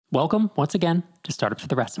Welcome once again to Startups for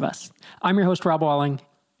the Rest of Us. I'm your host, Rob Walling,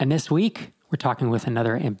 and this week we're talking with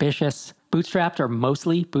another ambitious, bootstrapped or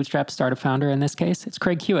mostly bootstrapped startup founder in this case. It's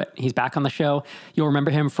Craig Hewitt. He's back on the show. You'll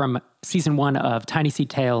remember him from season 1 of Tiny Seed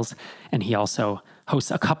Tales, and he also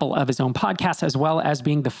hosts a couple of his own podcasts as well as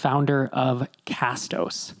being the founder of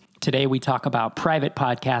Castos. Today, we talk about private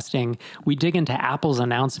podcasting. We dig into Apple's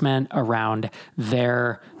announcement around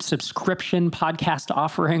their subscription podcast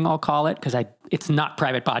offering, I'll call it, because it's not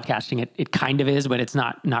private podcasting. It kind of is, but it's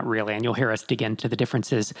not really. And you'll hear us dig into the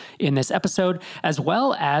differences in this episode, as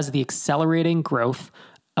well as the accelerating growth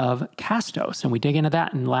of Castos. And we dig into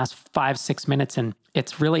that in the last 5-6 minutes. And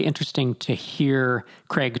it's really interesting to hear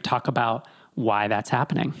Craig talk about why that's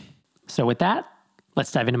happening. So with that,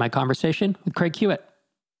 let's dive into my conversation with Craig Hewitt.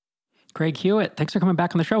 Craig Hewitt, thanks for coming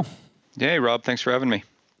back on the show. Hey, Rob. Thanks for having me.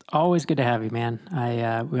 Always good to have you, man.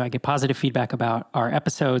 I get positive feedback about our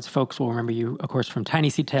episodes. Folks will remember you, of course, from Tiny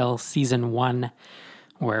Seed Tales Season 1,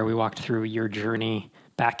 where we walked through your journey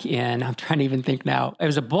back in, I'm trying to even think now, it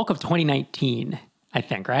was a bulk of 2019, I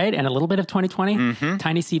think, right? And a little bit of 2020. Mm-hmm.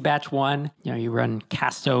 Tiny Seed Batch 1, you run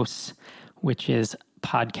Castos, which is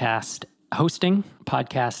podcast hosting,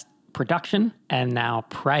 podcast production, and now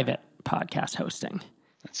private podcast hosting.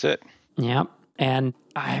 That's it. Yep. And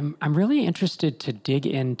I'm really interested to dig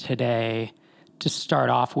in today to start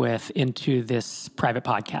off with into this private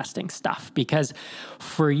podcasting stuff, because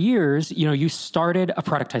for years, you started a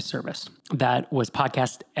productized service that was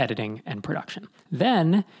podcast editing and production.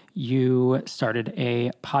 Then you started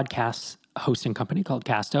a podcast hosting company called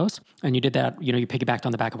Castos, and you did that, you piggybacked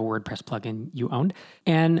on the back of a WordPress plugin you owned.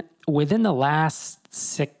 And within the last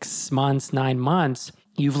 6 months, 9 months,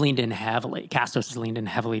 you've leaned in heavily. Castos has leaned in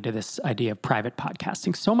heavily to this idea of private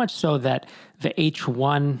podcasting, so much so that the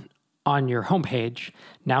H1 on your homepage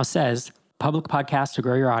now says public podcast to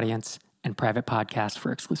grow your audience and private podcast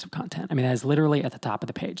for exclusive content. I mean, that is literally at the top of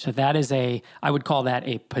the page. So that is I would call that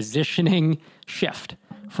a positioning shift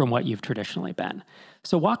from what you've traditionally been.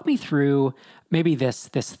 So walk me through maybe this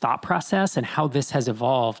thought process and how this has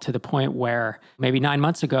evolved to the point where maybe 9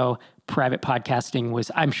 months ago, private podcasting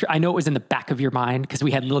was, I know it was in the back of your mind because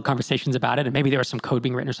we had little conversations about it and maybe there was some code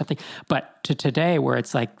being written or something, but to today where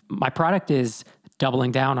it's like my product is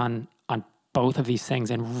doubling down on both of these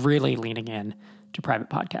things and really leaning in to private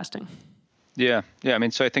podcasting. Yeah. I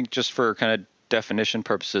mean, so I think just for kind of definition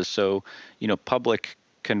purposes, so, public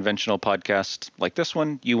conventional podcasts like this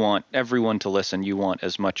one, you want everyone to listen. You want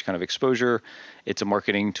as much kind of exposure. It's a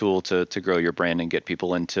marketing tool to grow your brand and get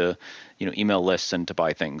people into, email lists and to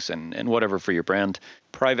buy things and whatever for your brand.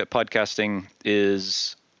 Private podcasting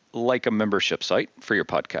is like a membership site for your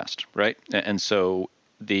podcast, right? And so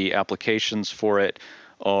the applications for it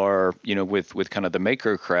are, with kind of the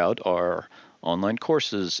maker crowd are online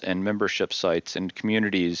courses and membership sites and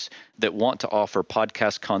communities that want to offer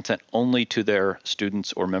podcast content only to their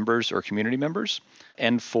students or members or community members,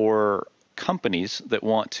 and for companies that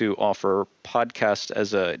want to offer podcasts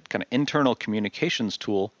as a kind of internal communications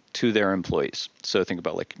tool to their employees. So think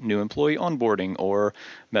about like new employee onboarding or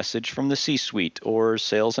message from the C-suite or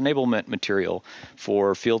sales enablement material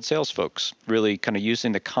for field sales folks, really kind of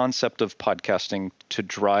using the concept of podcasting to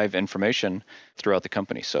drive information throughout the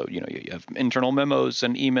company. So, you have internal memos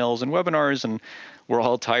and emails and webinars, and we're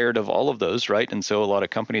all tired of all of those, right? And so a lot of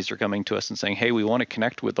companies are coming to us and saying, hey, we want to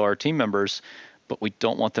connect with our team members, but we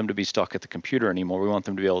don't want them to be stuck at the computer anymore. We want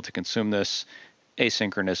them to be able to consume this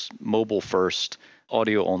asynchronous, mobile first,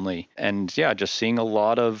 audio only. And yeah, just seeing a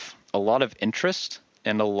lot of interest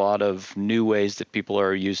and a lot of new ways that people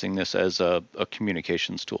are using this as a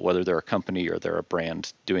communications tool, whether they're a company or they're a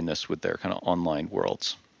brand doing this with their kind of online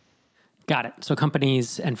worlds. Got it. So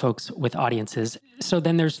companies and folks with audiences. So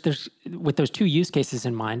then there's with those two use cases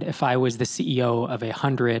in mind, if I was the CEO of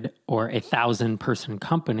 100 or 1,000 person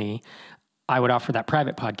company, I would offer that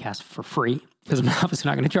private podcast for free because I'm obviously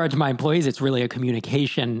not going to charge my employees. It's really a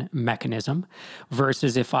communication mechanism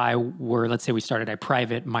versus if I were, let's say we started a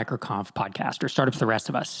private microconf podcast or Startups the Rest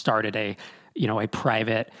of Us started a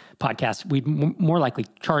private podcast, we'd more likely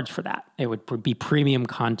charge for that. It would be premium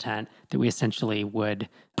content that we essentially would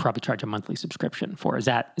probably charge a monthly subscription for. Is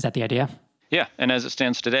that the idea? Yeah, and as it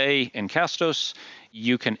stands today in Castos,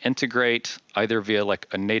 you can integrate either via like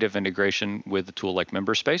a native integration with a tool like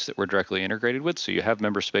MemberSpace that we're directly integrated with. So you have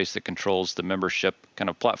MemberSpace that controls the membership kind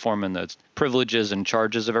of platform and the privileges and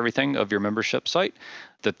charges of everything of your membership site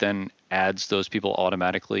that then adds those people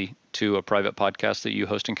automatically to a private podcast that you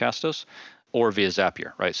host in Castos. Or via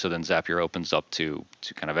Zapier, right? So then Zapier opens up to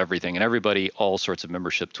kind of everything and everybody, all sorts of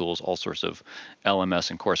membership tools, all sorts of LMS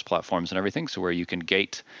and course platforms and everything. So where you can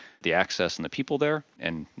gate the access and the people there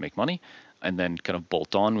and make money, And then kind of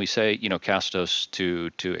bolt on, we say, Castos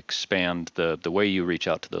to expand the way you reach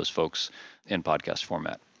out to those folks in podcast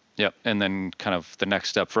format. Yep. And then kind of the next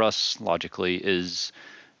step for us logically is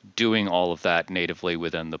doing all of that natively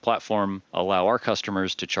within the platform, allow our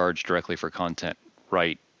customers to charge directly for content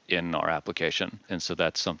right in our application. And so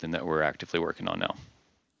that's something that we're actively working on now.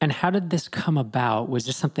 And how did this come about? Was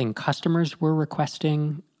this something customers were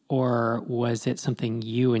requesting, or was it something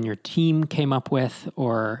you and your team came up with,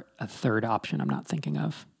 or a third option I'm not thinking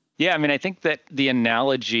of? Yeah, I mean, I think that the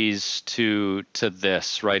analogies to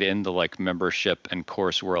this, right, in the like membership and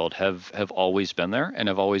course world have always been there and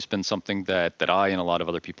have always been something that I and a lot of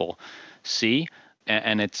other people see.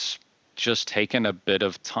 And it's just taken a bit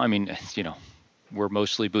of time. I mean, we're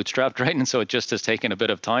mostly bootstrapped, right? And so it just has taken a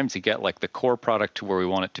bit of time to get like the core product to where we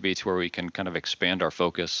want it to be, to where we can kind of expand our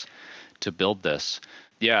focus to build this.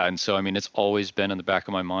 Yeah, and so, I mean, it's always been in the back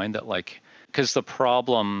of my mind that because the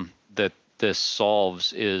problem that this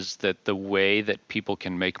solves is that the way that people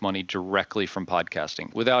can make money directly from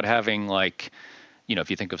podcasting without having if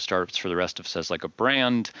you think of Startups for the Rest of Us as like a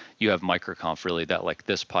brand, you have MicroConf really that like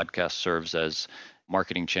this podcast serves as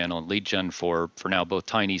marketing channel and lead gen for now both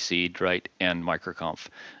Tiny Seed, right, and MicroConf.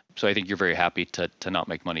 So I think you're very happy to not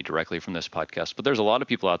make money directly from this podcast. But there's a lot of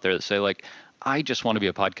people out there that say I just want to be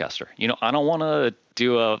a podcaster. I don't want to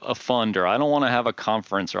do a fund, or I don't want to have a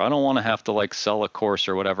conference, or I don't want to have to sell a course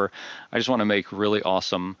or whatever. I just want to make really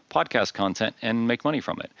awesome podcast content and make money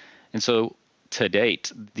from it. And so to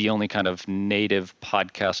date, the only kind of native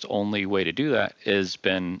podcast only way to do that has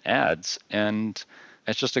been ads. And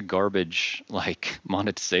it's just a garbage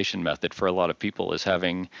monetization method for a lot of people, is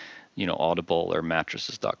having Audible or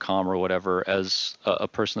mattresses.com or whatever as a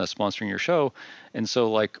person that's sponsoring your show. And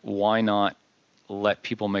so why not let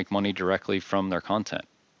people make money directly from their content?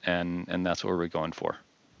 And that's what we're going for.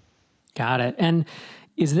 Got it. And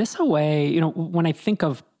is this a way, when I think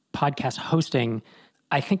of podcast hosting,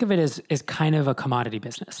 I think of it as kind of a commodity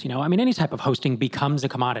business. I mean, any type of hosting becomes a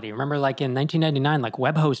commodity. Remember in 1999,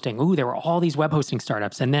 web hosting, there were all these web hosting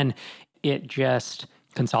startups, and then it just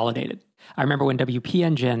consolidated. I remember when WP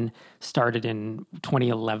Engine started in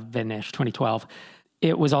 2011-ish, 2012,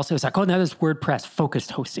 it was also, it's now there's WordPress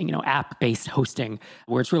focused hosting, app-based hosting,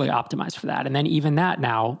 where it's really optimized for that. And then even that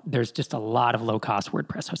now, there's just a lot of low-cost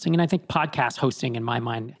WordPress hosting. And I think podcast hosting, in my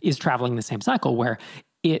mind, is traveling the same cycle, where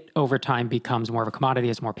it over time becomes more of a commodity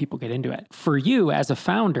as more people get into it. For you as a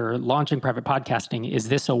founder launching private podcasting, is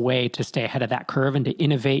this a way to stay ahead of that curve and to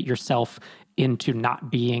innovate yourself into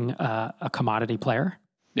not being a commodity player?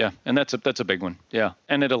 Yeah, and that's a big one. Yeah,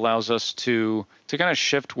 and it allows us to kind of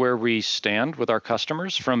shift where we stand with our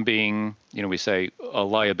customers from being, we say a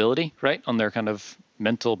liability, right, on their kind of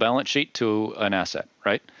mental balance sheet, to an asset,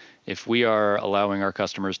 right? If we are allowing our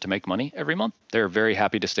customers to make money every month, they're very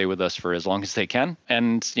happy to stay with us for as long as they can.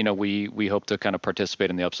 And, we hope to kind of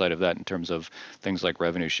participate in the upside of that in terms of things like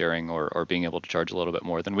revenue sharing or being able to charge a little bit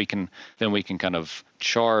more than we can kind of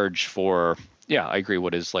charge for, yeah, I agree,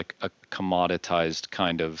 what is like a commoditized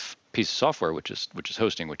kind of piece of software, which is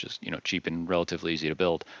hosting, which is, cheap and relatively easy to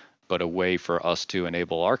build, but a way for us to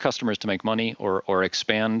enable our customers to make money or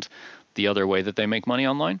expand the other way that they make money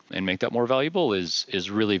online and make that more valuable is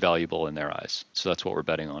really valuable in their eyes. So that's what we're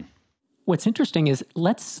betting on. What's interesting is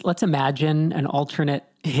let's imagine an alternate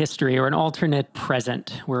history or an alternate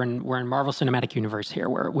present. We're in Marvel Cinematic Universe here,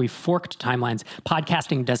 where we've forked timelines.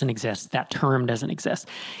 Podcasting doesn't exist. That term doesn't exist.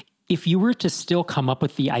 If you were to still come up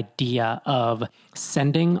with the idea of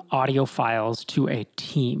sending audio files to a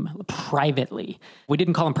team privately, we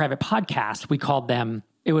didn't call them private podcasts. We called them,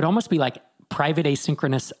 it would almost be like private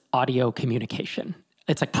asynchronous audio communication.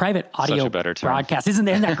 It's like private audio broadcast. Isn't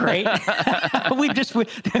that great?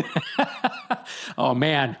 Oh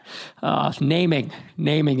man,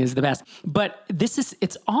 naming is the best. But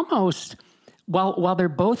it's almost, while they're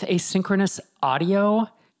both asynchronous audio,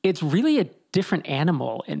 it's really a different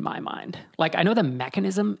animal in my mind. I know the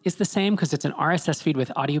mechanism is the same because it's an RSS feed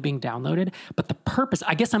with audio being downloaded, but the purpose,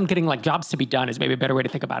 I guess I'm getting jobs to be done is maybe a better way to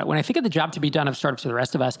think about it. When I think of the job to be done of Startups for the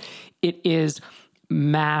Rest of Us, it is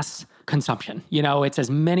mass consumption. It's as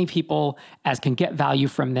many people as can get value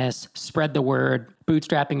from this, spread the word.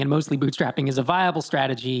 Bootstrapping, and mostly bootstrapping, is a viable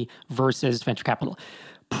strategy versus venture capital.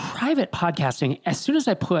 Private podcasting, as soon as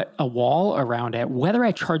I put a wall around it, whether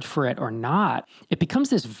I charge for it or not, it becomes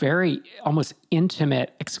this very almost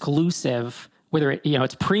intimate, exclusive, whether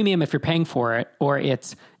it's premium if you're paying for it, or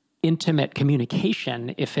it's intimate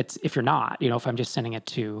communication if you're not, if I'm just sending it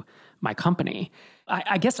to my company.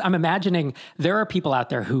 I guess I'm imagining there are people out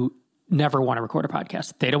there who never want to record a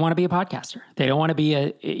podcast. They don't want to be a podcaster. They don't want to be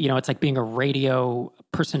it's like being a radio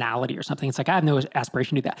personality or something. It's like, I have no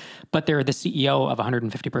aspiration to do that. But they're the CEO of a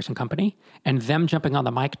 150-person company, and them jumping on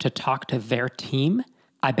the mic to talk to their team,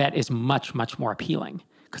 I bet is much, much more appealing,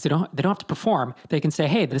 because they don't have to perform. They can say,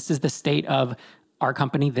 hey, this is the state of our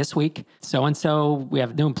company this week. So-and-so, we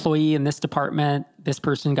have a new employee in this department. This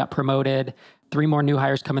person got promoted. 3 more new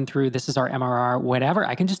hires coming through. This is our MRR, whatever.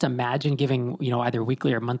 I can just imagine giving, either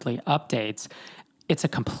weekly or monthly updates. It's a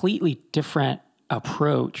completely different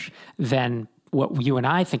approach than what you and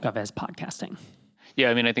I think of as podcasting. Yeah,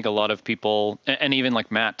 I mean, I think a lot of people, and even like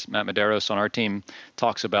Matt Medeiros on our team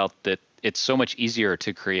talks about that it's so much easier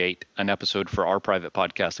to create an episode for our private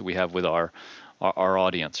podcast that we have with our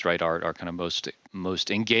audience, right? Our kind of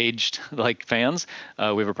most engaged like fans.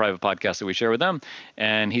 We have a private podcast that we share with them.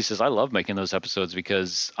 And he says, I love making those episodes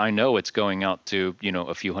because I know it's going out to,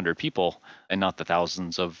 a few hundred people and not the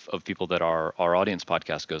thousands of people that our audience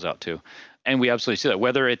podcast goes out to. And we absolutely see that,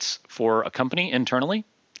 whether it's for a company internally,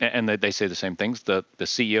 and they say the same things. The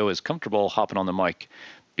CEO is comfortable hopping on the mic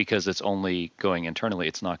because it's only going internally.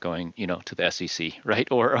 It's not going, to the SEC, right?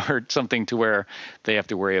 Or something to where they have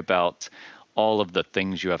to worry about all of the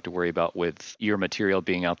things you have to worry about with your material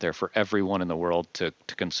being out there for everyone in the world to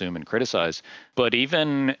consume and criticize. But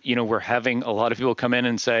even, we're having a lot of people come in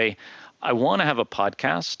and say, I want to have a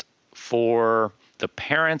podcast for the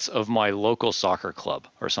parents of my local soccer club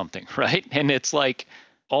or something, right? And it's like,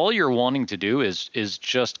 all you're wanting to do is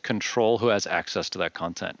just control who has access to that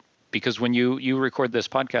content. Because when you record this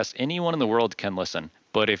podcast, anyone in the world can listen.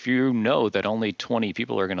 But if you know that only 20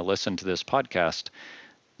 people are going to listen to this podcast,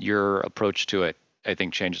 your approach to it, I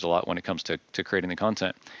think, changes a lot when it comes to creating the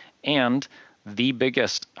content. And the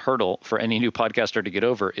biggest hurdle for any new podcaster to get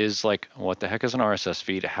over is like, what the heck is an RSS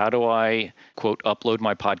feed? How do I, quote, upload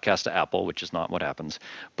my podcast to Apple, which is not what happens.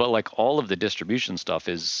 But like all of the distribution stuff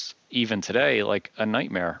is, even today, like a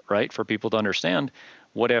nightmare, right? For people to understand.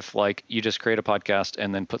 What if like you just create a podcast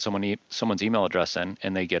and then put someone's email address in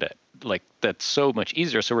and they get it? Like that's so much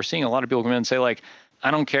easier. So we're seeing a lot of people come in and say like,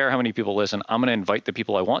 I don't care how many people listen. I'm going to invite the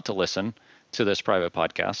people I want to listen to this private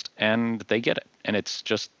podcast, and they get it. And it's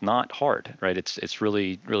just not hard, right? It's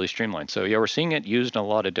really, really streamlined. So yeah, we're seeing it used in a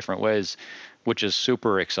lot of different ways, which is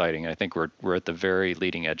super exciting. I think we're at the very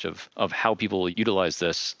leading edge of how people utilize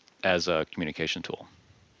this as a communication tool.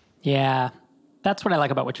 Yeah, that's what I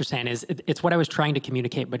like about what you're saying is it's what I was trying to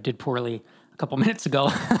communicate but did poorly a couple minutes ago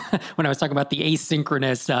when I was talking about the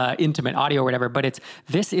asynchronous intimate audio or whatever. But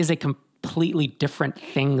this is a completely different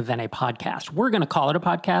thing than a podcast. We're going to call it a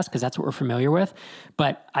podcast because that's what we're familiar with.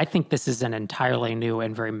 But I think this is an entirely new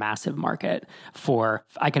and very massive market for,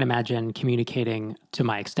 I can imagine communicating to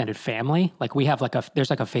my extended family. Like we have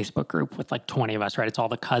there's like a Facebook group with like 20 of us, right? It's all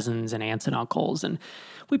the cousins and aunts and uncles. And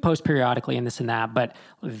we post periodically and this and that, but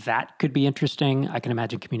that could be interesting. I can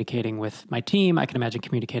imagine communicating with my team. I can imagine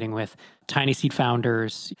communicating with Tiny Seed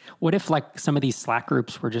founders. What if like some of these Slack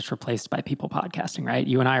groups were just replaced by people podcasting, right?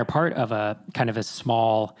 You and I are part of a kind of a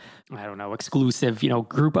small, I don't know, exclusive,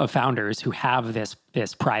 group of founders who have this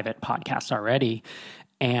private podcast already.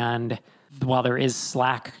 And while there is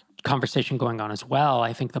Slack conversation going on as well,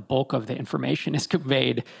 I think the bulk of the information is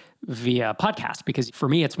conveyed via podcast, because for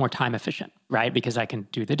me, it's more time efficient, right? Because I can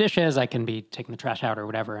do the dishes, I can be taking the trash out or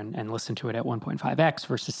whatever and listen to it at 1.5x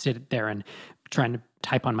versus sit there and trying to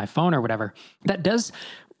type on my phone or whatever. That does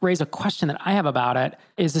raise a question that I have about it.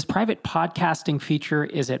 Is this private podcasting feature,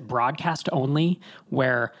 is it broadcast only,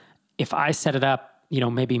 where if I set it up,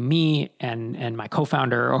 maybe me and my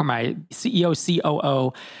co-founder or my CEO,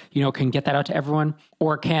 COO, can get that out to everyone?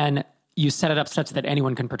 Or can you set it up such that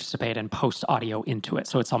anyone can participate and post audio into it?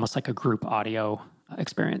 So it's almost like a group audio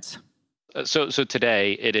experience. So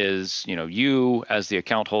today it is, you as the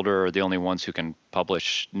account holder are the only ones who can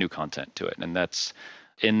publish new content to it. And that's,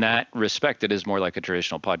 in that respect, it is more like a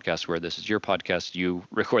traditional podcast where this is your podcast, you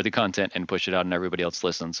record the content and push it out and everybody else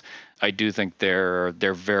listens. I do think there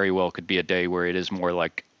very well could be a day where it is more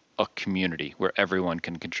like a community where everyone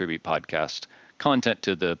can contribute podcast content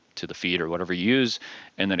to the feed or whatever you use,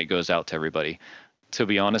 and then it goes out to everybody. To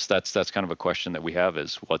be honest, that's kind of a question that we have,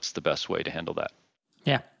 is what's the best way to handle that?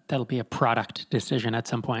 Yeah. That'll be a product decision at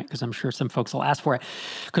some point, because I'm sure some folks will ask for it.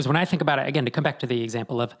 Because when I think about it, again, to come back to the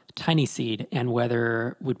example of Tiny Seed and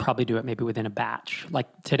whether we'd probably do it maybe within a batch. Like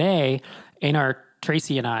today, Einar,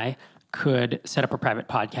 Tracy, and I could set up a private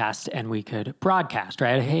podcast and we could broadcast,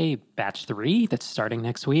 right? Hey, batch 3 that's starting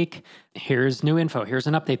next week. Here's new info. Here's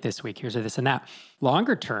an update this week. Here's this and that.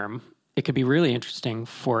 Longer term, it could be really interesting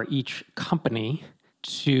for each company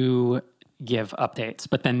to give updates,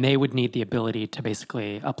 but then they would need the ability to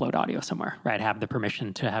basically upload audio somewhere, right? Have the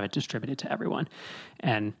permission to have it distributed to everyone.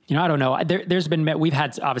 And, I don't know, we've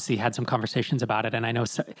obviously had some conversations about it. And I know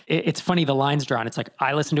it's funny, the line's drawn. It's like,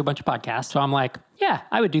 I listen to a bunch of podcasts. So I'm like, yeah,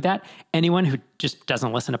 I would do that. Anyone who just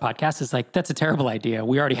doesn't listen to podcasts is like, that's a terrible idea.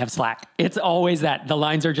 We already have Slack. It's always that the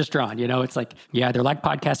lines are just drawn, it's like, you either like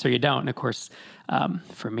podcasts or you don't. And of course,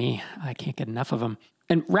 for me, I can't get enough of them.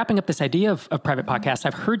 And wrapping up this idea of private podcasts,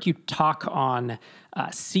 I've heard you talk on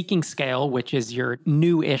Seeking Scale, which is your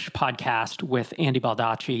new-ish podcast with Andy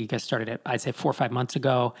Baldacci. You guys started it, I'd say 4 or 5 months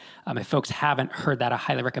ago. If folks haven't heard that, I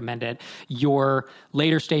highly recommend it. Your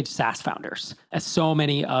later stage SaaS founders, as so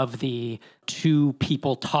many of the two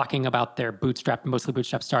people talking about their mostly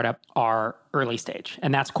bootstrap startup are early stage,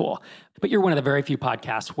 and that's cool. But you're one of the very few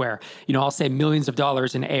podcasts where, I'll say millions of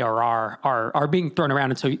dollars in ARR are being thrown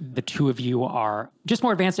around. And so the two of you are just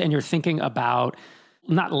more advanced, and you're thinking about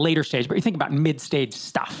not later stage, but you think about mid-stage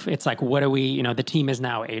stuff. It's like, what do we, the team is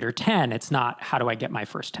now 8 or 10. It's not, how do I get my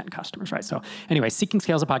first 10 customers, right? So anyway, Seeking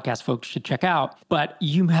Scale is a podcast folks should check out. But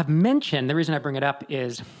you have mentioned, the reason I bring it up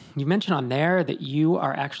is you mentioned on there that you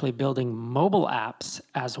are actually building mobile apps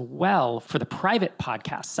as well for the private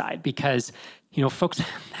podcast side, because folks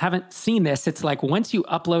haven't seen this. It's like once you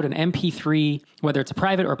upload an MP3, whether it's a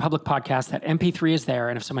private or a public podcast, that MP3 is there.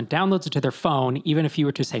 And if someone downloads it to their phone, even if you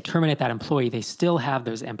were to say terminate that employee, they still have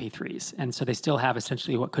those MP3s. And so they still have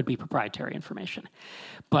essentially what could be proprietary information.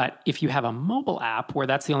 But if you have a mobile app where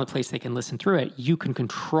that's the only place they can listen through it, you can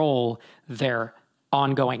control their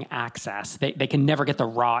ongoing access. They can never get the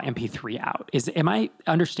raw MP3 out. Am I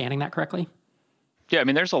understanding that correctly? Yeah,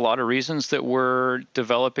 there's a lot of reasons that we're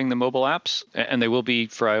developing the mobile apps, and they will be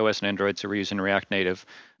for iOS and Android, so we're using React Native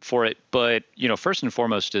for it. But, first and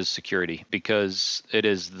foremost is security, because it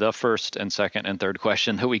is the first and second and third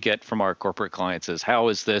question that we get from our corporate clients is, how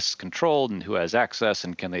is this controlled and who has access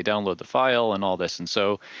and can they download the file and all this? And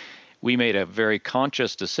so we made a very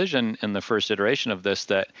conscious decision in the first iteration of this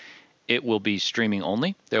that it will be streaming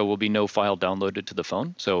only. There will be no file downloaded to the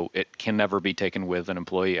phone, so it can never be taken with an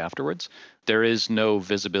employee afterwards. There is no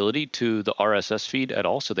visibility to the RSS feed at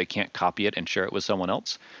all, so they can't copy it and share it with someone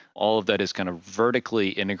else. All of that is kind of vertically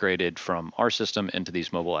integrated from our system into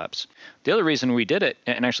these mobile apps. The other reason we did it,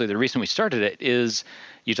 and actually the reason we started it, is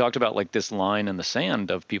you talked about like this line in the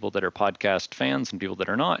sand of people that are podcast fans and people that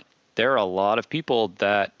are not. There are a lot of people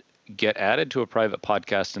that get added to a private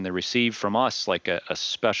podcast and they receive from us like a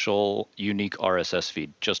special unique RSS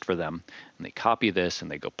feed just for them. And they copy this and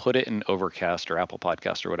they go put it in Overcast or Apple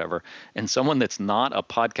Podcast or whatever. And someone that's not a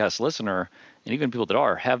podcast listener, and even people that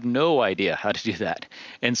are, have no idea how to do that.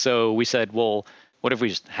 And so we said, well, what if we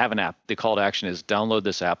just have an app? The call to action is download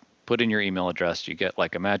this app, put in your email address, you get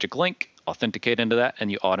like a magic link, authenticate into that, and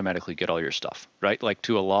you automatically get all your stuff, right? Like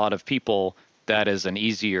to a lot of people, that is an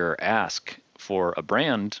easier ask for a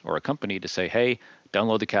brand or a company to say, hey,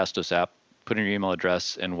 download the Castos app, put in your email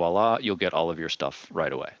address, and voila, you'll get all of your stuff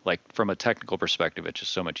right away. Like from a technical perspective, it's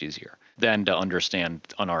just so much easier than to understand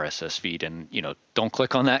an RSS feed. And, don't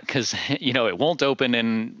click on that because, it won't open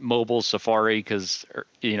in mobile Safari because,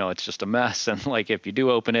 it's just a mess. And like if you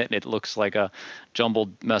do open it, it looks like a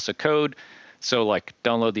jumbled mess of code. So like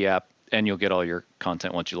download the app and you'll get all your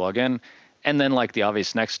content once you log in. And then like the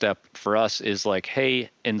obvious next step for us is like, hey,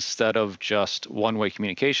 instead of just one-way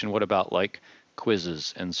communication, what about like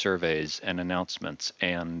quizzes and surveys and announcements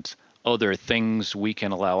and other things we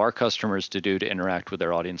can allow our customers to do to interact with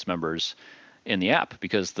their audience members in the app?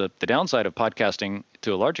 Because the downside of podcasting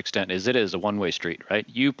to a large extent is it is a one-way street, right?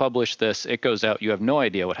 You publish this, it goes out, you have no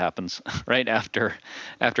idea what happens right after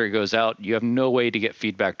it goes out. You have no way to get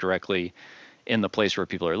feedback directly in the place where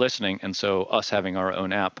people are listening. And so us having our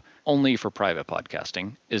own app only for private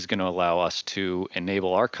podcasting is going to allow us to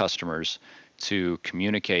enable our customers to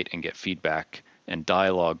communicate and get feedback and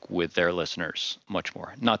dialogue with their listeners much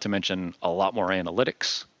more. Not to mention a lot more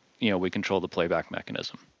analytics. We control the playback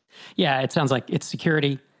mechanism. Yeah, it sounds like it's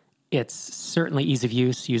security. It's certainly ease of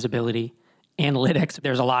use, usability, analytics.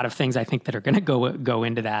 There's a lot of things I think that are going to go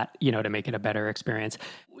into that, to make it a better experience.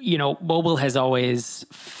 Mobile has always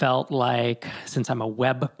felt like, since I'm a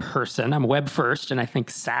web person, I'm web first, and I think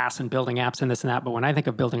SaaS and building apps and this and that. But when I think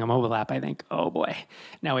of building a mobile app, I think, oh boy,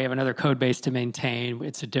 now we have another code base to maintain.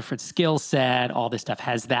 It's a different skill set, all this stuff.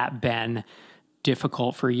 Has that been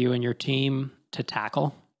difficult for you and your team to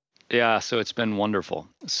tackle? Yeah, so it's been wonderful.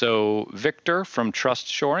 So Victor from Trust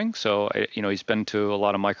Shoring, he's been to a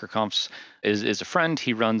lot of microconfs, is a friend.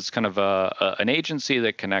 He runs kind of an agency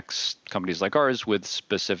that connects companies like ours with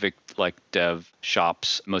specific like dev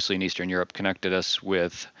shops, mostly in Eastern Europe, connected us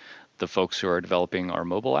with the folks who are developing our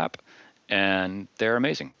mobile app. and they're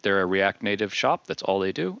amazing. They're a React Native shop. That's all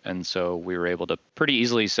they do. And so we were able to pretty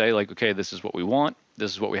easily say, like, okay, this is what we want.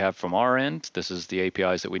 This is what we have from our end. This is the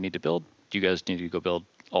APIs that we need to build. You guys need to go build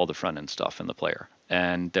all the front end stuff in the player.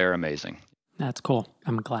 And they're amazing. That's cool.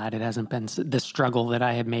 I'm glad it hasn't been the struggle that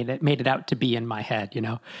I had made it out to be in my head,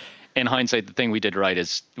 In hindsight, the thing we did right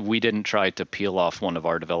is we didn't try to peel off one of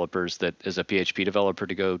our developers that is a PHP developer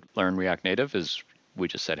to go learn React Native. Is we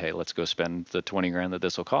just said, hey, let's go spend the 20 grand that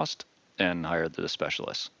this will cost and hire the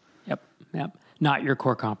specialists. Yep. Not your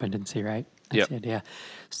core competency, right? That's the Yep. idea.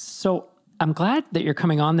 So I'm glad that you're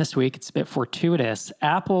coming on this week. It's a bit fortuitous.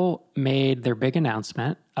 Apple made their big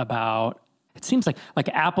announcement about, it seems like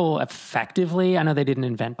Apple effectively, I know they didn't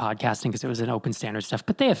invent podcasting because it was an open standard stuff,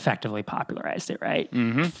 but they effectively popularized it, right?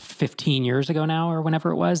 15 years ago now or whenever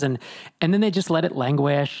it was. And then they just let it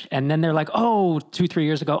languish. And then they're like, 2-3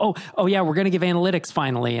 years ago, oh yeah, we're going to give analytics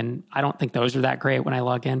finally. And I don't think those are that great when I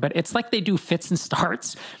log in, but it's like they do fits and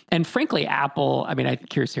starts. And frankly, Apple, I mean, I'm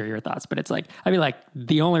curious to hear your thoughts, but it's like,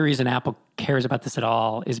 the only reason Apple cares about this at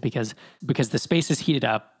all is because the space is heated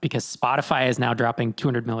up, because Spotify is now dropping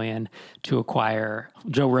 $200 million to acquire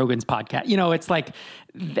Joe Rogan's podcast. It's like,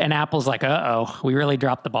 and Apple's like, we really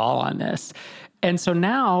dropped the ball on this. And so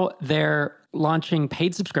now they're launching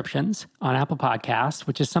paid subscriptions on Apple Podcasts,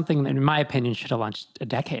 which is something that, in my opinion, should have launched a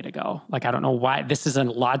decade ago. Like, I don't know why this is a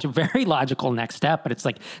very logical next step, but it's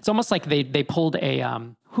almost like they pulled a,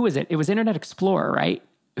 who is it? It was Internet Explorer, right?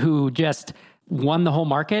 Who just won the whole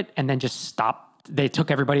market and then just stopped. They took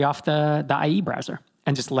everybody off the IE browser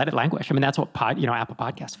and just let it languish. I mean, that's what Apple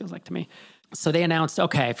Podcast feels like to me. So they announced,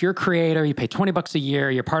 okay, if you're a creator, you pay $20 a year,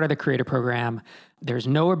 you're part of the creator program. There's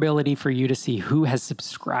no ability for you to see who has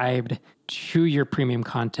subscribed to your premium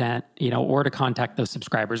content, or to contact those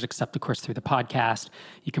subscribers, except of course through the podcast.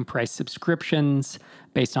 You can price subscriptions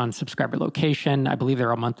based on subscriber location. I believe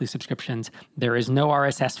there are monthly subscriptions. There is no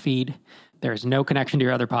RSS feed. There's no connection to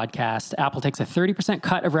your other podcasts. Apple takes a 30%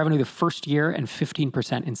 cut of revenue the first year and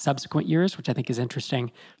 15% in subsequent years, which I think is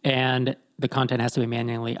interesting. And the content has to be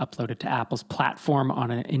manually uploaded to Apple's platform on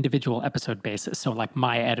an individual episode basis. So like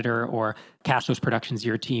my editor or Castos Productions,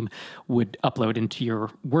 your team would upload into your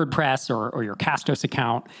WordPress or your Castos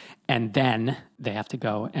account, and then they have to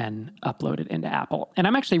go and upload it into Apple. And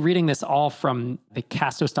I'm actually reading this all from the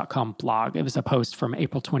Castos.com blog. It was a post from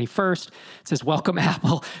April 21st. It says, welcome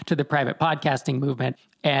Apple to the private podcasting movement.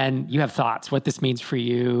 And you have thoughts, what this means for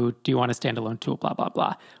you. Do you want a standalone tool, blah, blah,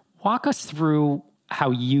 blah. Walk us through how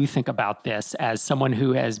you think about this as someone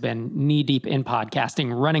who has been knee deep in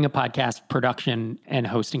podcasting, running a podcast production and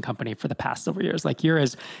hosting company for the past several years. Like you're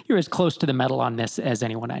as close to the metal on this as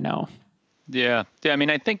anyone I know. Yeah. I mean,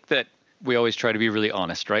 I think that we always try to be really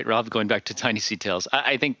honest, right? Rob, going back to Tiny Sea Tales,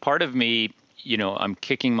 I think part of me, I'm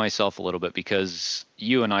kicking myself a little bit because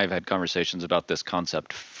you and I have had conversations about this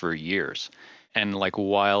concept for years. And like,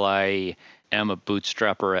 while I am a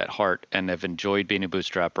bootstrapper at heart and have enjoyed being a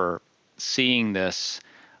bootstrapper, seeing this,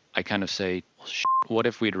 I kind of say, well, what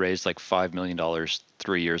if we'd raised like $5 million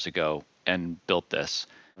 3 years ago and built this?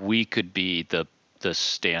 We could be the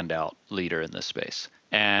standout leader in this space.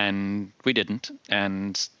 And we didn't,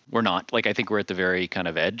 and we're not. Like, I think we're at the very kind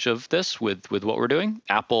of edge of this with what we're doing.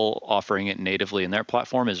 Apple offering it natively in their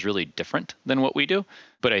platform is really different than what we do.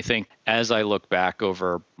 But I think as I look back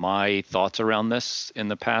over my thoughts around this in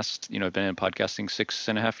the past, I've been in podcasting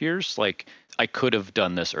 6.5 years, like I could have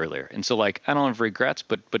done this earlier. And so like, I don't have regrets,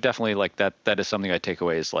 but definitely like that is something I take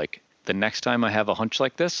away is like, the next time I have a hunch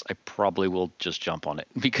like this, I probably will just jump on it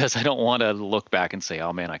because I don't want to look back and say,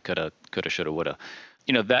 oh man, I coulda, shoulda, woulda.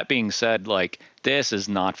 That being said, like this is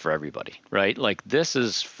not for everybody, right? Like this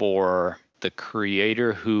is for the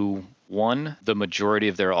creator who, one, the majority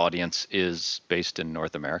of their audience is based in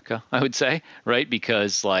North America, I would say, right?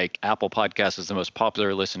 Because like Apple Podcasts is the most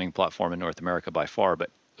popular listening platform in North America by far, but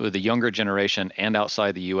with the younger generation and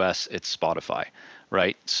outside the US, it's Spotify,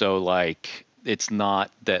 right? So like, it's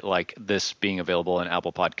not that like this being available in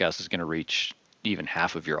Apple Podcasts is going to reach even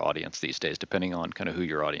half of your audience these days, depending on kind of who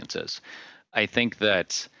your audience is. I think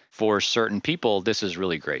that for certain people, this is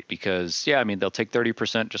really great because, yeah, I mean, they'll take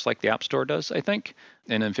 30% just like the App Store does, I think,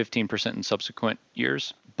 and then 15% in subsequent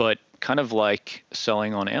years. But kind of like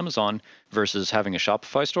selling on Amazon versus having a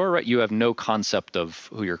Shopify store, right? You have no concept of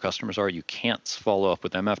who your customers are. You can't follow up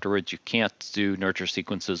with them afterwards. You can't do nurture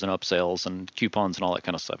sequences and upsells and coupons and all that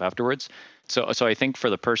kind of stuff afterwards. So I think for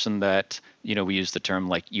the person that, we use the term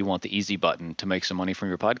like you want the easy button to make some money from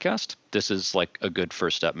your podcast, this is like a good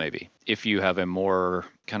first step maybe. If you have a more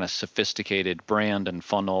kind of sophisticated brand and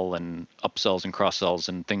funnel and upsells and cross-sells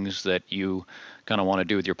and things that you kind of want to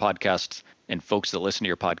do with your podcast and folks that listen to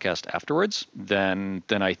your podcast afterwards, then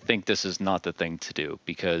I think this is not the thing to do,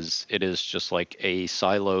 because it is just like a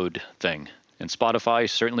siloed thing. And Spotify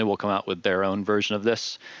certainly will come out with their own version of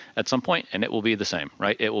this at some point, and it will be the same,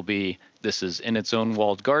 right? It will be, this is in its own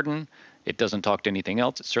walled garden. It doesn't talk to anything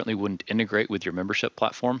else. It certainly wouldn't integrate with your membership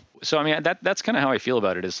platform. So, I mean, that's kind of how I feel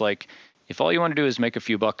about it, is like, if all you want to do is make a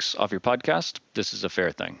few bucks off your podcast, this is a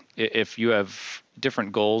fair thing. If you have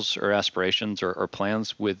different goals or aspirations or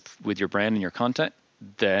plans with your brand and your content,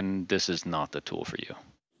 then this is not the tool for you.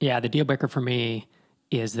 Yeah, the deal breaker for me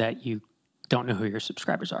is that you don't know who your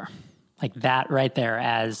subscribers are. Like that right there,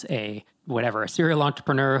 as a serial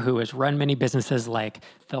entrepreneur who has run many businesses, like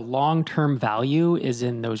the long-term value is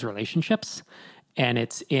in those relationships, and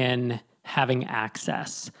it's in having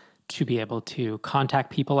access to be able to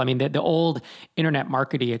contact people. I mean, the old internet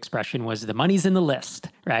marketing expression was the money's in the list,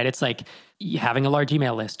 right? It's like having a large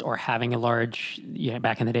email list, or having a large,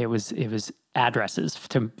 back in the day, it was addresses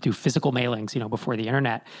to do physical mailings, before the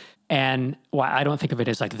internet. And why I don't think of it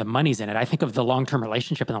as like the money's in it. I think of the long-term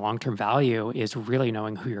relationship and the long-term value is really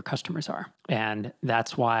knowing who your customers are. And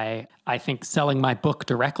that's why I think selling my book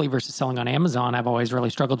directly versus selling on Amazon, I've always really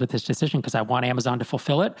struggled with this decision, because I want Amazon to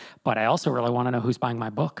fulfill it, but I also really want to know who's buying my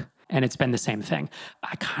book. And it's been the same thing.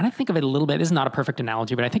 I kind of think of it a little bit, this is not a perfect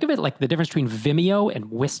analogy, but I think of it like the difference between Vimeo and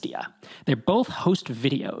Wistia. They both host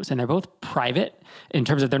videos, and they're both private in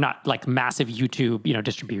terms of, they're not like massive YouTube,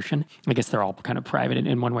 distribution. I guess they're all kind of private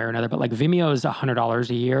in one way or another, but like Vimeo is $100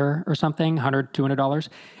 a year or something, $100, $200.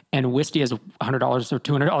 And Wistia is $100 or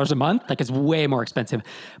 $200 a month. Like it's way more expensive.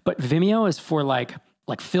 But Vimeo is for like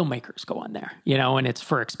filmmakers go on there, and it's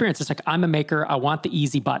for experience. It's like, I'm a maker, I want the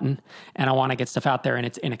easy button, and I want to get stuff out there, and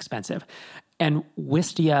it's inexpensive. And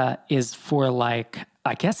Wistia is for like,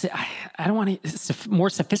 I guess, I don't want to, more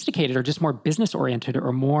sophisticated, or just more business oriented,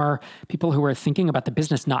 or more people who are thinking about the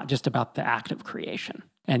business, not just about the act of creation.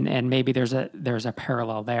 And maybe there's a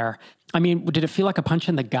parallel there. I mean, did it feel like a punch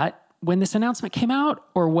in the gut when this announcement came out,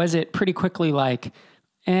 or was it pretty quickly like,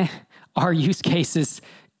 our use cases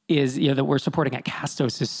is, that we're supporting at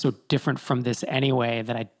Castos is so different from this anyway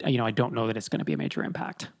that I don't know that it's going to be a major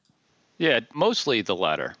impact? Yeah, mostly the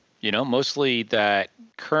latter. Mostly that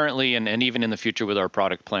currently and even in the future with our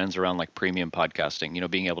product plans around like premium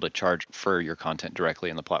podcasting, being able to charge for your content directly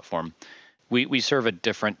in the platform. We serve a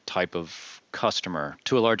different type of customer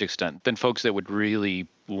to a large extent than folks that would really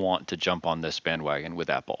want to jump on this bandwagon with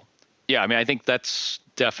Apple. Yeah, I mean, I think that's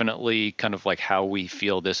definitely kind of like how we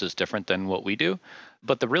feel this is different than what we do.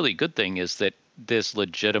 But the really good thing is that this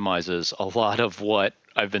legitimizes a lot of what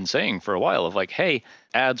I've been saying for a while of like, hey,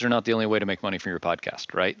 ads are not the only way to make money from your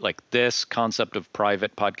podcast, right? Like this concept of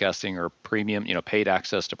private podcasting or premium, paid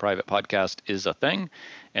access to private podcast is a thing.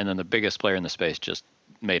 And then the biggest player in the space just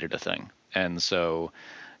made it a thing. And so,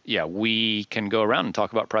 yeah, we can go around and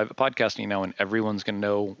talk about private podcasting now, and everyone's going to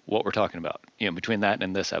know what we're talking about, between that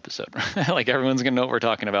and this episode. Like everyone's going to know what we're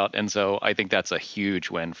talking about. And so I think that's a huge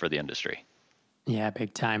win for the industry. Yeah,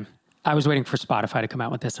 big time. I was waiting for Spotify to come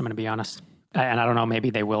out with this, I'm going to be honest. And I don't know, maybe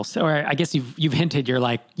they will. Or I guess you've hinted,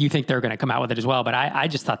 you think they're going to come out with it as well. But I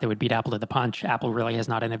just thought they would beat Apple to the punch. Apple really has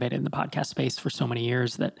not innovated in the podcast space for so many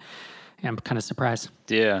years that I'm kind of surprised.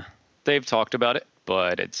 Yeah, they've talked about it,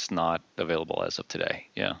 but it's not available as of today.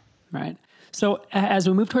 Yeah. Right. So as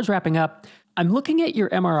we move towards wrapping up, I'm looking at your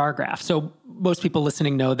MRR graph. So most people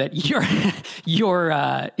listening know that you're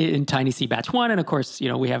in Tiny C Batch 1. And of course,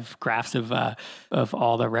 we have graphs of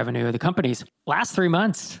all the revenue of the companies. Last 3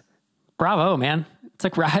 months, bravo, man. It's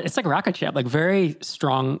like rocket ship, like very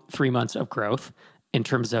strong 3 months of growth in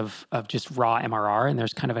terms of just raw MRR. And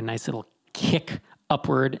there's kind of a nice little kick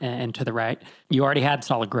upward and to the right. You already had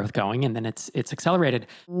solid growth going, and then it's accelerated.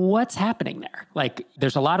 What's happening there? Like,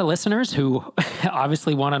 there's a lot of listeners who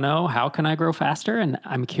obviously want to know, how can I grow faster? And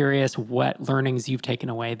I'm curious what learnings you've taken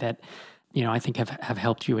away that, I think have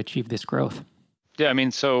helped you achieve this growth. Yeah, I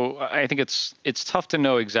mean, so I think it's tough to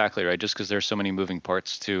know exactly, right? Just because there's so many moving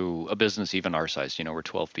parts to a business, even our size, we're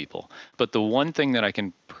 12 people. But the one thing that I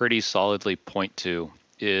can pretty solidly point to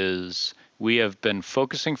is we have been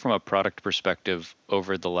focusing from a product perspective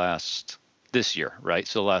over this year, right?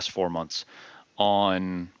 So the last 4 months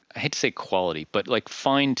on, I hate to say quality, but like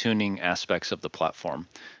fine tuning aspects of the platform,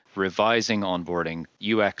 revising onboarding,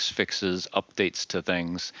 UX fixes, updates to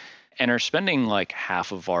things, and are spending like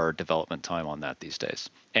half of our development time on that these days.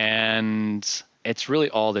 And it's really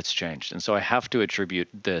all that's changed. And so I have to attribute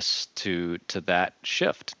this to that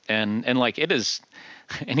shift. And like it is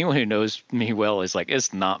anyone who knows me well is like,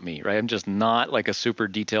 it's not me, right? I'm just not like a super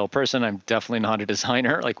detailed person. I'm definitely not a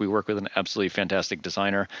designer. Like we work with an absolutely fantastic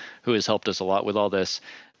designer who has helped us a lot with all this.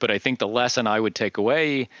 But I think the lesson I would take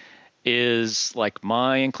away is like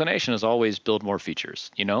my inclination is always build more features.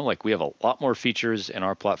 Like we have a lot more features in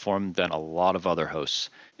our platform than a lot of other hosts.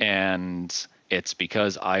 And it's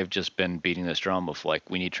because I've just been beating this drum of like,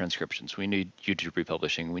 we need transcriptions, we need YouTube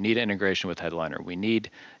republishing, we need integration with Headliner, we need,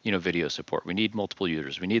 video support, we need multiple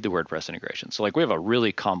users, we need the WordPress integration. So like we have a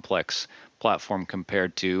really complex platform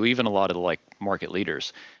compared to even a lot of the like market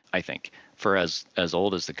leaders, I think, for as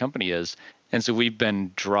old as the company is. And so we've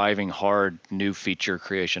been driving hard new feature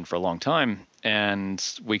creation for a long time. And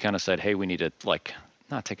we kind of said, hey, we need to like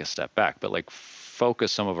not take a step back, but like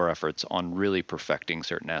focus some of our efforts on really perfecting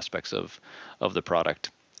certain aspects of the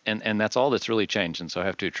product. And that's all that's really changed. And so I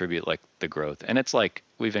have to attribute like the growth. And it's like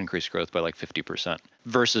we've increased growth by like 50%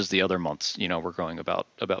 versus the other months. We're growing about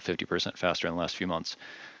 50% faster in the last few months.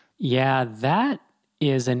 Yeah, that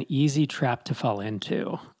is an easy trap to fall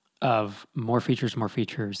into of more features,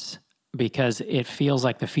 because it feels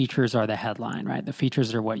like the features are the headline, right? The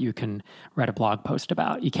features are what you can write a blog post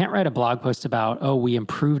about. You can't write a blog post about, oh, we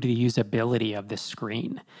improved the usability of this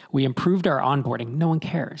screen. We improved our onboarding. No one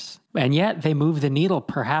cares. And yet they move the needle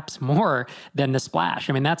perhaps more than the splash.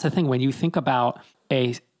 I mean, that's the thing. When you think about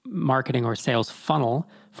a marketing or sales funnel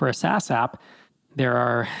for a SaaS app, there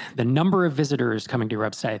are the number of visitors coming to your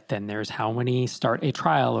website, then there's how many start a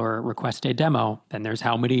trial or request a demo, then there's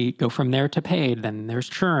how many go from there to paid, then there's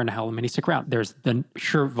churn, how many stick around. There's the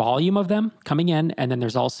sheer volume of them coming in, and then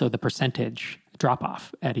there's also the percentage drop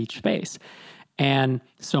off at each space. And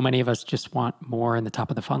so many of us just want more in the top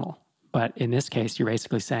of the funnel. But in this case, you're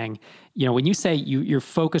basically saying, when you say you're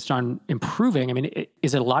focused on improving, I mean,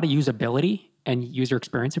 is it a lot of usability and user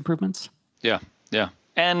experience improvements? Yeah.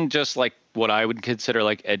 And just like what I would consider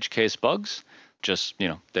like edge case bugs, just,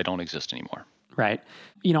 they don't exist anymore. Right.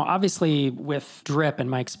 Obviously with Drip and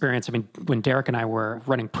my experience, I mean, when Derek and I were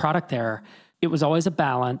running product there, it was always a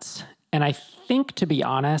balance. And I think, to be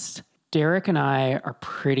honest, Derek and I are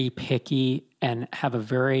pretty picky and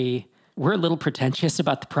we're a little pretentious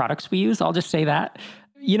about the products we use. I'll just say that.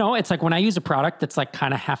 It's like when I use a product that's like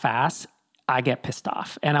kind of half-ass, I get pissed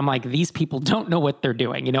off. And I'm like, these people don't know what they're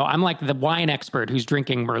doing. I'm like the wine expert who's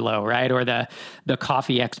drinking Merlot, right? Or the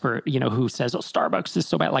coffee expert, who says, oh, Starbucks is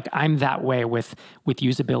so bad. Like I'm that way with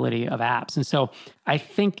usability of apps. And so I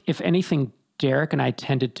think if anything, Derek and I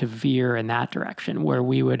tended to veer in that direction where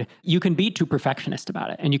you can be too perfectionist about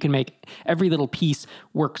it. And you can make every little piece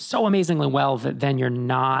work so amazingly well that then you're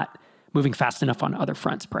not moving fast enough on other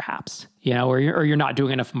fronts, perhaps, or you're not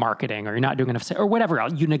doing enough marketing, or you're not doing enough, or whatever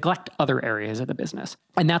else. You neglect other areas of the business.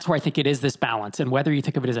 And that's where I think it is this balance. And whether you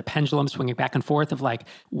think of it as a pendulum swinging back and forth of like,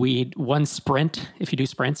 one sprint, if you do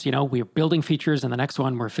sprints, we're building features, and the next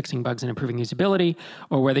one we're fixing bugs and improving usability,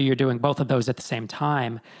 or whether you're doing both of those at the same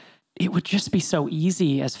time, it would just be so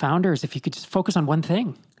easy as founders if you could just focus on one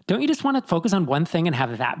thing. Don't you just want to focus on one thing and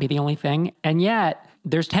have that be the only thing? And yet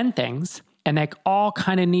there's 10 things. And they all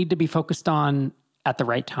kind of need to be focused on at the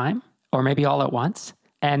right time, or maybe all at once.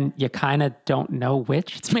 And you kind of don't know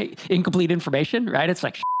which. It's incomplete information, right? It's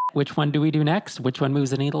like, which one do we do next? Which one moves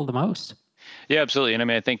the needle the most? Yeah, absolutely. And I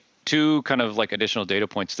mean, I think two kind of like additional data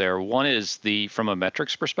points there. One is from a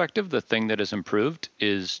metrics perspective, the thing that has improved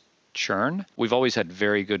is churn. We've always had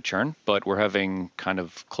very good churn, but we're having kind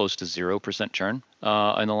of close to 0% churn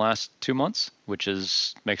in the last 2 months, which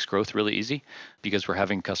makes growth really easy because we're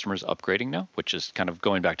having customers upgrading now, which is kind of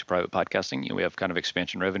going back to private podcasting. We have kind of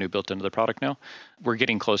expansion revenue built into the product now. We're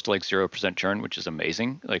getting close to like 0% churn, which is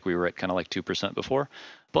amazing. Like we were at kind of like 2% before.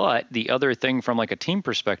 But the other thing from like a team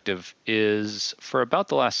perspective is for about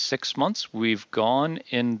the last 6 months, we've gone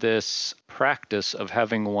in this practice of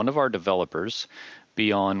having one of our developers be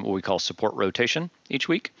on what we call support rotation each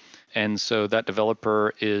week. And so that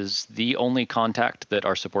developer is the only contact that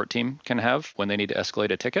our support team can have when they need to escalate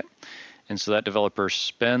a ticket. And so that developer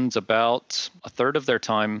spends about a third of their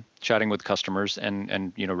time chatting with customers and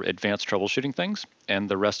advanced troubleshooting things, and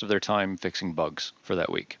the rest of their time fixing bugs for that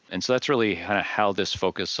week. And so that's really kind of how this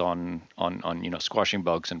focus on squashing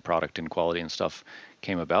bugs and product and quality and stuff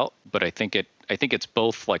came about. But I think it's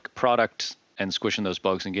both like product and squishing those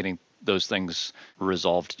bugs and getting those things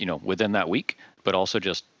resolved, within that week, but also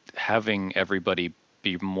just having everybody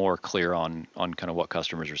be more clear on kind of what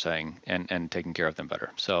customers are saying and taking care of them better.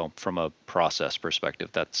 So from a process perspective,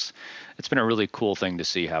 it's been a really cool thing to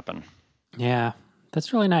see happen. Yeah,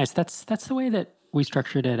 that's really nice. That's the way that we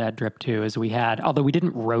structured it at Drip too, is although we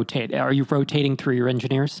didn't rotate. Are you rotating through your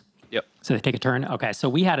engineers? Yep. So they take a turn. Okay. So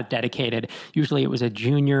we had a dedicated, usually it was a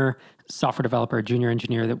junior software developer, a junior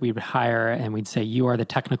engineer that we would hire, and we'd say, you are the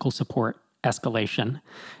technical support escalation.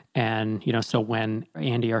 And, so when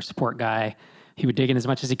Andy, our support guy, he would dig in as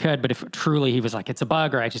much as he could, but if truly he was like, it's a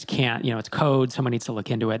bug or I just can't, it's code, someone needs to look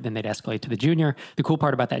into it, then they'd escalate to the junior. The cool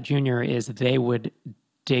part about that junior is they would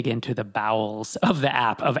dig into the bowels of the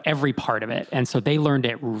app, of every part of it. And so they learned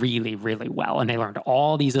it really, really well. And they learned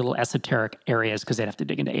all these little esoteric areas because they'd have to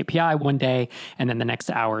dig into API one day. And then the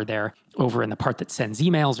next hour they're over in the part that sends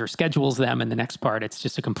emails or schedules them. And the next part, it's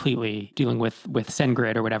just a completely dealing with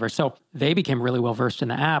SendGrid or whatever. So they became really well versed in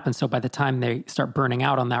the app. And so by the time they start burning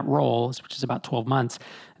out on that role, which is about 12 months,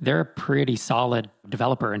 they're a pretty solid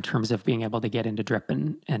developer in terms of being able to get into Drip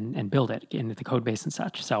and build it into the code base and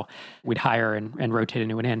such. So we'd hire and rotate a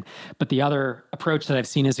new one in. But the other approach that I've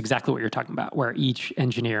seen is exactly what you're talking about, where each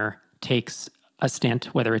engineer takes a stint,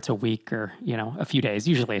 whether it's a week or, a few days.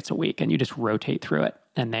 Usually it's a week, and you just rotate through it.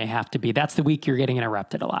 And they have to be, that's the week you're getting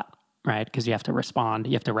interrupted a lot, right? Because you have to respond,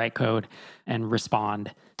 you have to write code and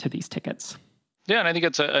respond to these tickets. Yeah, and I think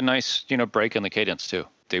it's a nice, break in the cadence too.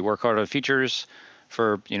 They work hard on features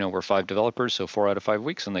for, we're 5 developers, so 4 out of 5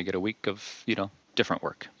 weeks, and they get a week of, different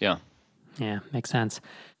work. Yeah. Yeah, makes sense.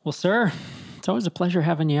 Well, sir, it's always a pleasure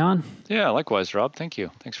having you on. Yeah, likewise, Rob. Thank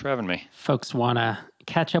you. Thanks for having me. Folks want to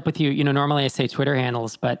catch up with you. Normally I say Twitter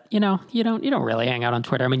handles, but you don't really hang out on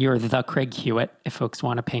Twitter. I mean, you're the Craig Hewitt if folks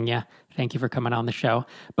want to ping you. Thank you for coming on the show.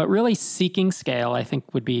 But really, Seeking Scale, I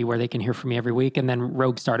think, would be where they can hear from me every week. And then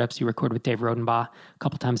Rogue Startups, you record with Dave Rodenbaugh a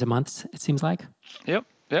couple times a month, it seems like. Yep.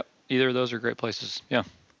 Either of those are great places. Yeah.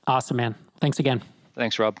 Awesome, man. Thanks again.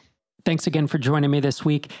 Thanks, Rob. Thanks again for joining me this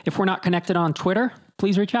week. If we're not connected on Twitter,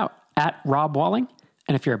 please reach out at Rob Walling.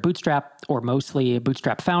 And if you're a bootstrap or mostly a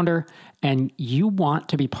bootstrap founder and you want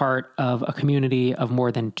to be part of a community of more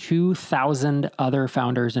than 2,000 other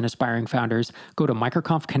founders and aspiring founders, go to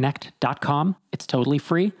microconfconnect.com. It's totally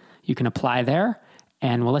free. You can apply there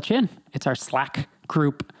and we'll let you in. It's our Slack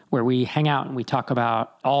group where we hang out and we talk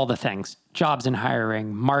about all the things, jobs and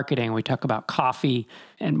hiring, marketing. We talk about coffee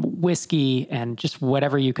and whiskey and just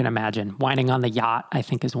whatever you can imagine. Whining on the yacht, I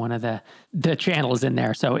think, is one of the channels in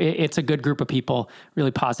there. So it's a good group of people,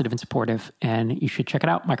 really positive and supportive. And you should check it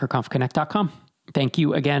out, microconfconnect.com. Thank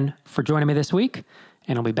you again for joining me this week.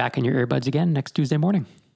 And I'll be back in your earbuds again next Tuesday morning.